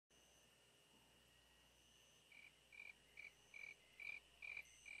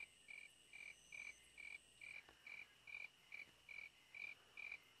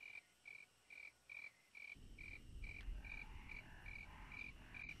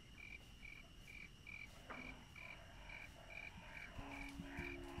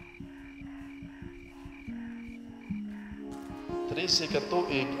13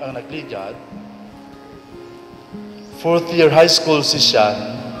 katuig ang nagligad. 4th year high school si Cian.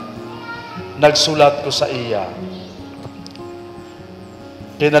 Nagsulat ko sa iya.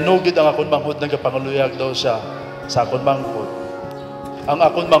 Kinanugid ang akon manghud, nagapanguluyag daw siya sa akon manghud. Ang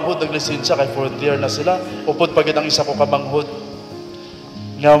akon manghud naglisensya kay 4th year na sila. Upod pagid ang isa ko ka manghud.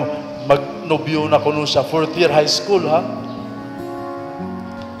 Nga magnobyo na kuno siya 4th year high school ha.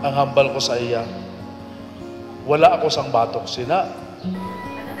 Ang hambal ko sa iya. Wala ako sang batok sina.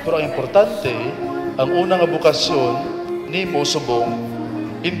 Pero ang importante, ang unang bukasyon ni mo subong,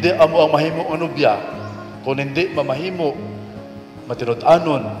 hindi amo ang mahimo ang nobya, kung hindi mamahimo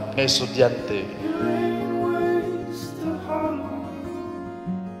matinud-anon nga estudyante.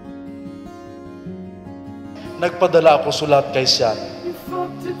 Nagpadala ako sulat kay Cian.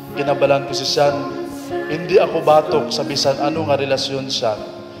 Ginabalan ko si Cian, hindi ako batok sa bisan ano nga relasyon siya,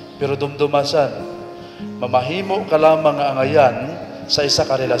 pero dumdumasan, mamahimo ka lamang nga angayan sa isa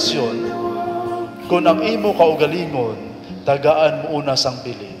ka relasyon kung ang imo kaugalingon tagaan mo una sang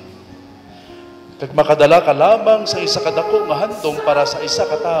pili. Kag makadala ka lamang sa isa ka dako nga handom para sa isa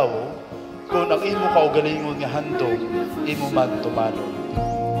ka tawo kung ang imo kaugalingon nga handom imo man tumalo.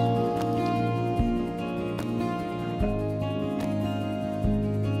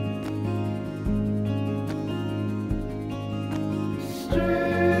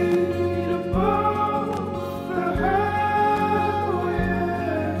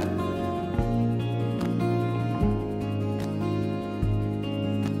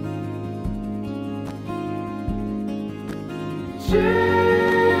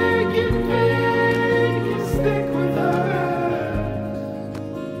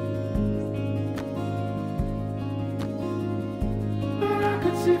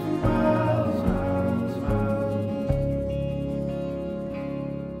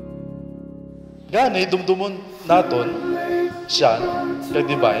 Gani, dumdumon naton, Cian, kay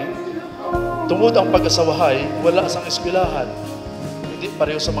Divine, tungod ang pag-asawahay, wala sang eskwelahan. Hindi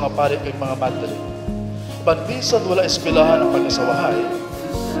pareho sa mga pari kay mga madre. Banbisan wala eskwelahan ang pag-asawahay,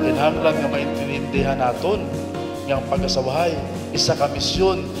 kinahanglan nga maintindihan naton nga ang pag-asawahay, isa ka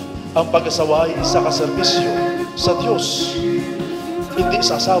misyon, ang pag-asawahay, isa ka serbisyo sa Diyos. Hindi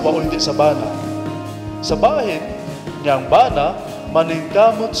sa asawa o hindi sa bana. Sa bahin, nga ang bana,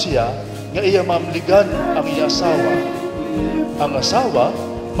 maningkamot siya nga iya mamligan ang iya asawa. Ang asawa,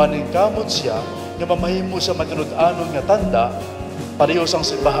 maningkamot siya nga mamahimo sa matinud-anon nga tanda pareho sang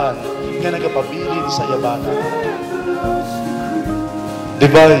simbahan nga nagapabilin sa yabana.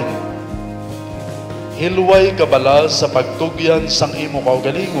 Divine, hilway kabala sa pagtugyan sang imo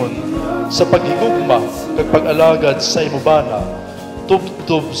kaugalingon sa paghigugma kag pag-alagad sa imo bana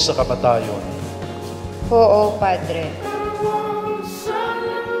tubtob sa kamatayon. Oo, Padre.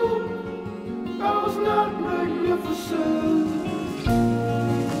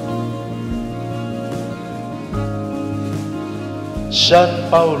 Cian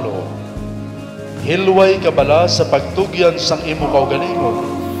Paulo, hilway kabala sa pagtugyan sang imo kaugalingon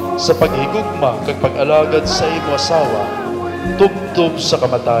sa paghigugma kag pag-alagad sa imo asawa tubtob sa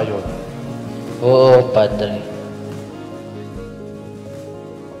kamatayon. Oo, Padre.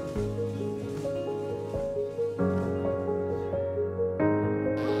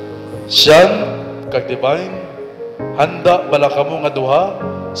 Cian kag Divine, handa bala kamo nga duha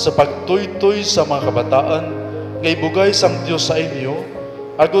sa pagtuytoy sa mga kabataan nga ibugay sang Dios sa inyo,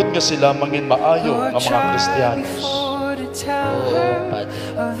 agud nga sila mangin maayo nga mga Kristiyanos. Oo, Padre.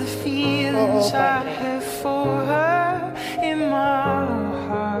 Oo, Padre.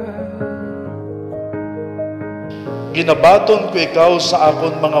 Ginabaton ko ikaw sa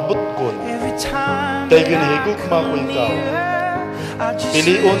akon mga butkon, kay ginahigugma ko ikaw.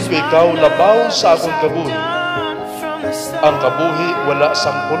 Pilion ko ikaw labaw sa akong kabuhi. Ang kabuhi wala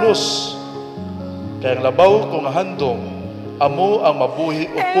sang pulos. Kaya ang labaw kung handom, amo ang mabuhi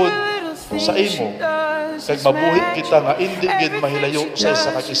upod sa imo. Kag mabuhi kita nga indi gid mahilayo sa isa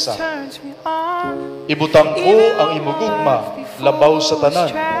kag isa. Ibutang ko ang imo gugma, labaw sa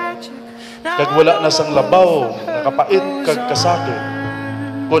tanan. Kag wala na sang labaw nga kapait kag kasakit.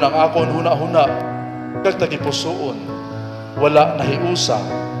 Kung ang akon huna-huna, kag tagipusoon, wala nahiusa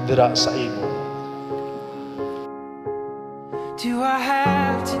dira sa imo. Do I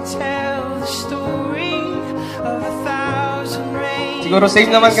have to tell the story of 1,000 rains? Siguro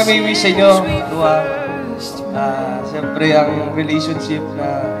same naman kami wish sa inyo. Dua. Siyempre ang relationship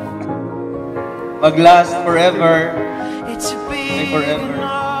na mag-last forever. Ay forever.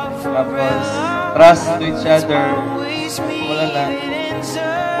 Tapos trust to each other. Wala na.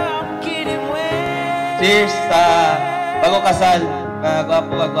 Cheers sa bago kasal na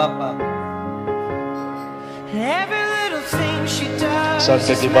gwapo-gwapa. Every little San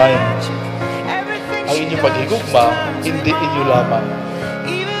ka divine, ang inyong paghigugma, hindi inyo lamang.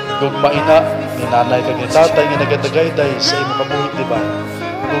 Gugma ina, ni nanay kag ni tatay nga nagadagayday sa imong kabuhit, di ba?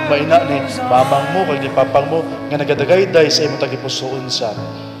 Gugma ina ni mamang mo kag ni papang mo nga nagadagayday sa imong tagipusoon sa.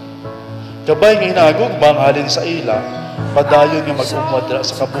 Kabay nga inaagugma ang halin sa ila, padayon nga mag-umwad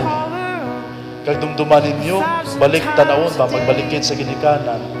sa kabuhi. Kag dumduman ninyo, balik tanawon ba magbalikin sa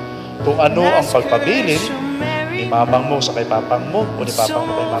ginikanan kung ano ang pagpabilin ni mamang mo sa kay papang mo o ni papang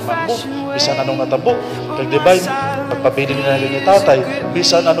mo kay mamang mo, bisan anong natabo. Kag divine, pagpabilin nila ni tatay,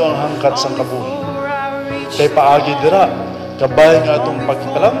 bisan ano ang hangkat sang kabuhi. Kay paagi dira, kabay nga atong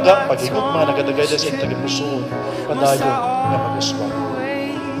pagpalangga, paghigugma, nagadagay sa itong tagipusoon, padayon nga mag-uswag.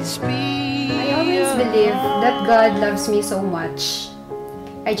 I always believe that God loves me so much.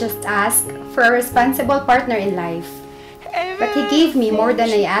 I just ask for a responsible partner in life, but He gave me more than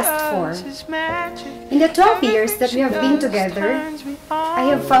I asked for. In the 12 years that we have been together, I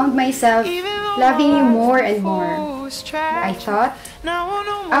have found myself loving you more and more. I thought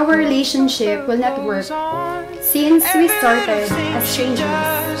our relationship will not work since we started as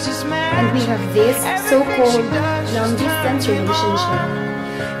strangers, and we have this so-called long-distance relationship.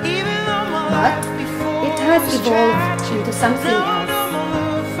 But it has evolved into something else.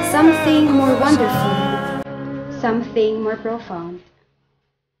 Something more wonderful, something more profound.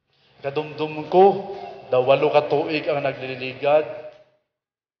 Kadumdum ko, daw 8 ka tuig ang naglililigad.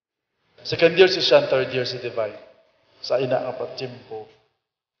 Second year si Cian, third year si Divine. Sa ina nga patsimpo.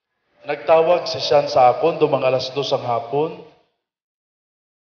 Nagtawag si Cian sa akon, dumang 2:00 ang hapon.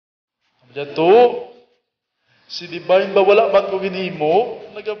 Diyato, si Divine ba wala man ko ginimo?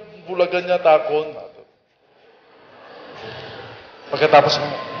 Nagabulagan niya takon. Pagkatapos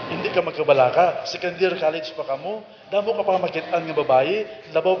hindi ka magkabalaka. Second year college pa ka mo. Damo ka pa makitaan ng babae.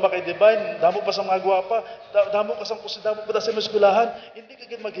 Labaw pa kay Divine. Damo pa sa mga gwapa. Damo ka sa kusi. Damo pa sa eskulahan. Hindi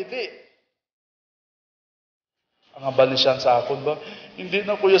ka gid maghibi. Ang hambal ni Cian sa akon ba? Hindi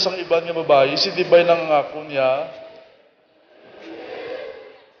na kuya sang iban nga babae. Si Divine lang ang akon niya.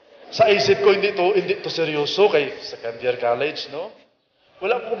 Sa isip ko, hindi to seryoso kay second year college, no?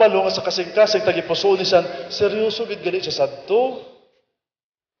 Wala ko balo nga sa kasing-kasing tagipuso ni Cian. Seryoso gid gali siya sadto.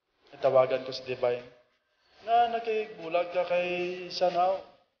 Tawagan ko si Divine. Nakikbulag ka kay Sanaw.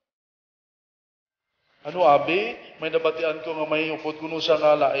 Ano, abi? May nabatian ko nga may upod kuno siya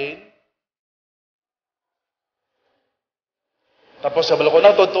nga lain. Tapos sabi ko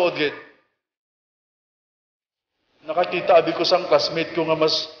na, tuod gid. Nakakita abi ko sang classmate ko nga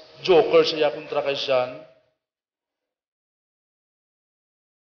mas joker siya kontra kay Cian.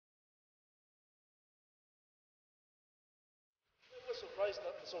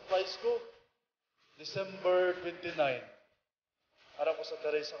 Surprise ko, December 29. Harap ko sa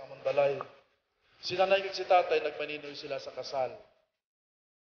Teresa ng Amandalay. Si nanay at si tatay, nagmaninoy sila sa kasal.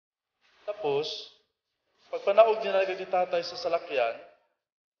 Tapos, pagpanaog niya nanay ni tatay sa salakyan,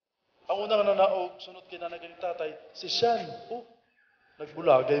 ang unang nanaog, sunod kay nanay ni tatay, si Cian.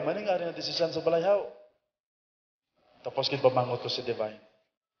 Nagbulagay, maning ari natin si Cian sa balayhaw. Tapos kinpamangot ko si Divine.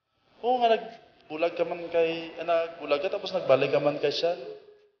 Nga nagbulag ka man kay, nagbulag ka, tapos nagbalik ka man kay Cian.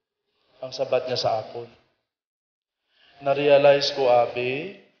 Ang sabat niya sa akon. Na-realize ko,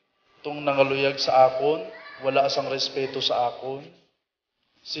 abi, itong nangaluyag sa akon, wala asang respeto sa akon.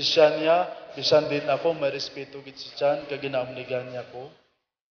 Si Cian niya, bisan din ako, may respeto gid si Cian, kaginaamnigan niya ko.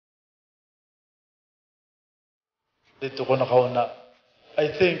 Dito ko nakauna. I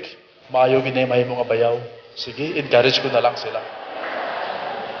think, maayo ginay mong abayaw. Sige, encourage ko na lang sila.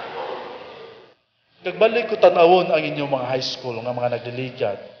 Nagbalik ko tanawon ang inyong mga high school, nga mga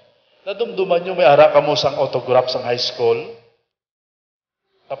nagdiligat. Nadumduman nyo, may ara ka mo sang autograph sang high school.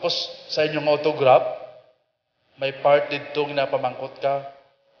 Tapos, sa inyong autograph, may part dito nga pamangkot ka,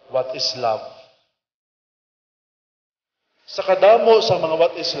 what is love? Sa kadamo sa mga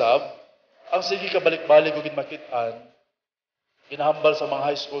what is love, ang sige ka balik-balik kung makitaan, inahambal sa mga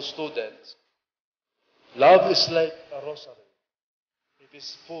high school students, love is like a rosary. It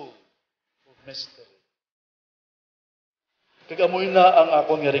is full of mystery. Kagamoy na ang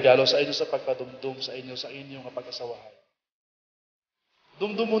akong nga regalo sa inyo sa pagpadumdum sa inyo nga pag-asawahay.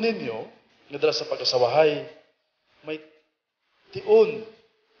 Dumdumo ninyo, nga dala sa pag-asawahay, may tion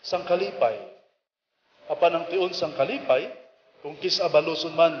sang kalipay. Apan ang tion sang kalipay, kung kis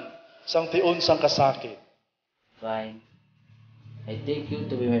abaluson man, sang tion sang kasakit. Fine. I take you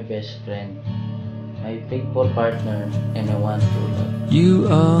to be my best friend, my faithful partner, and I want to love.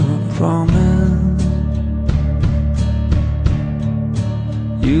 You are a promise.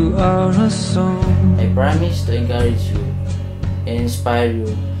 You are a song. I promise to encourage you and inspire you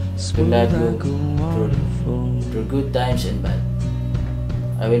to love you through good times and bad.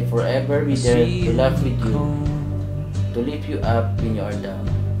 I will forever be there to laugh with you, to lift you up when you are down,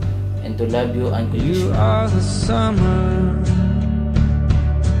 and to love you unconditionally. You are the summer.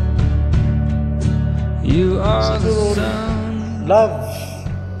 You are the Siguro, sun. love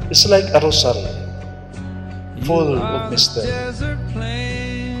is like a rosary, full of mystery. Desert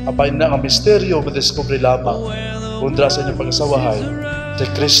plain. Apay na ang misteryo madiskubre lamang kundra sa inyong pagkasawahay kay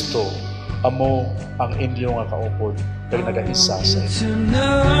Kristo amo ang inyong kaupod kag nagaisa sa inyo. To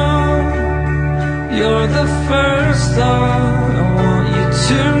know you're the first thought. I want you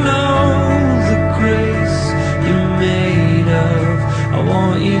to know the grace you're made of. I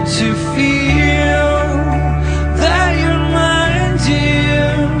want you to feel that you're mine,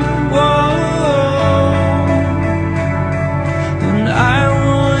 dear. Whoa. And I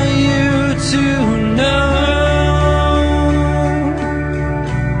want you to know.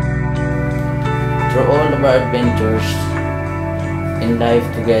 Through all of our adventures in life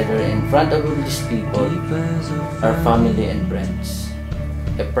together in front of all these people, our family and friends,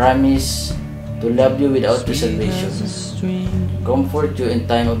 I promise to love you without reservation, comfort you in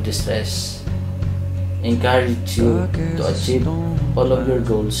time of distress, encourage you to achieve all of your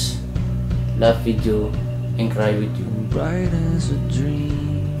goals, laugh with you and cry with you, Bright as a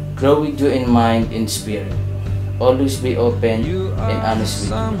dream. grow with you in mind and spirit, always be open and honest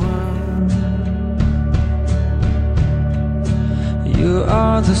with you. You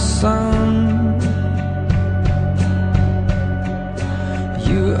are the sun.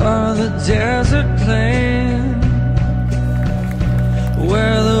 You are the desert plain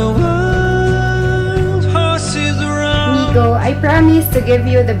where the wild horses run. Migo, I promise to give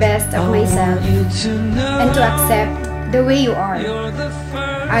you the best of myself You to know and to accept the way you are. you're the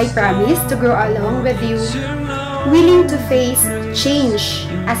first I promise to grow along with you, to know. willing to face change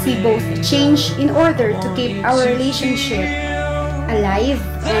as we both change in order to keep our relationship alive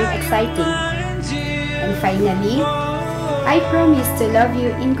and exciting. And finally, I promise to love you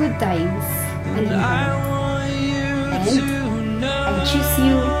in good times and in bad. And I choose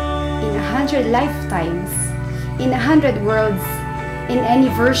you in 100 lifetimes, in 100 worlds, in any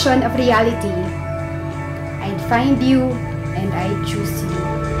version of reality. I'd find you and I'd choose you.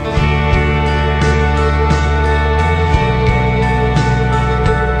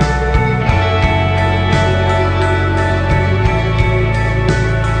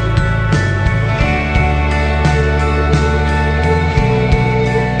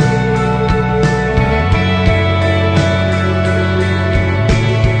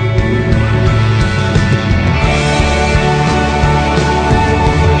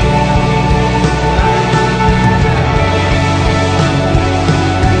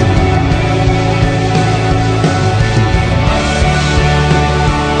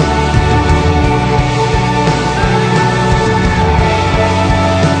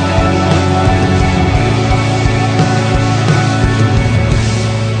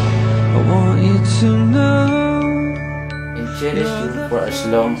 To know And cherish you for as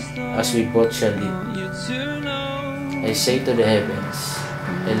long as we both shall live. you to know I say to the heavens,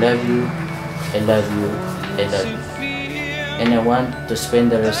 I love you, I love you, I love you. And I want to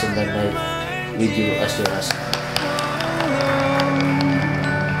spend the rest of my life with you as your husband.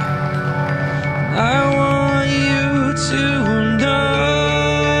 I want you to know.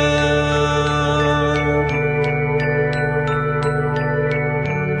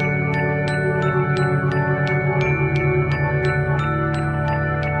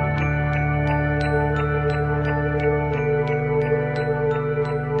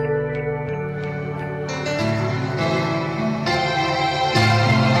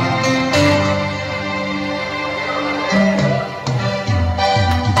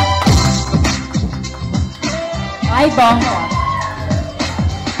 Ay, bongga.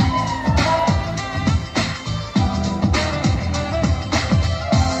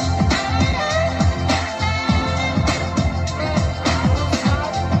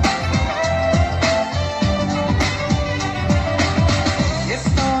 It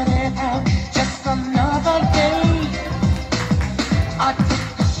started out just another day. I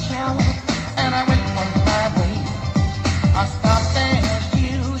took a shower and I went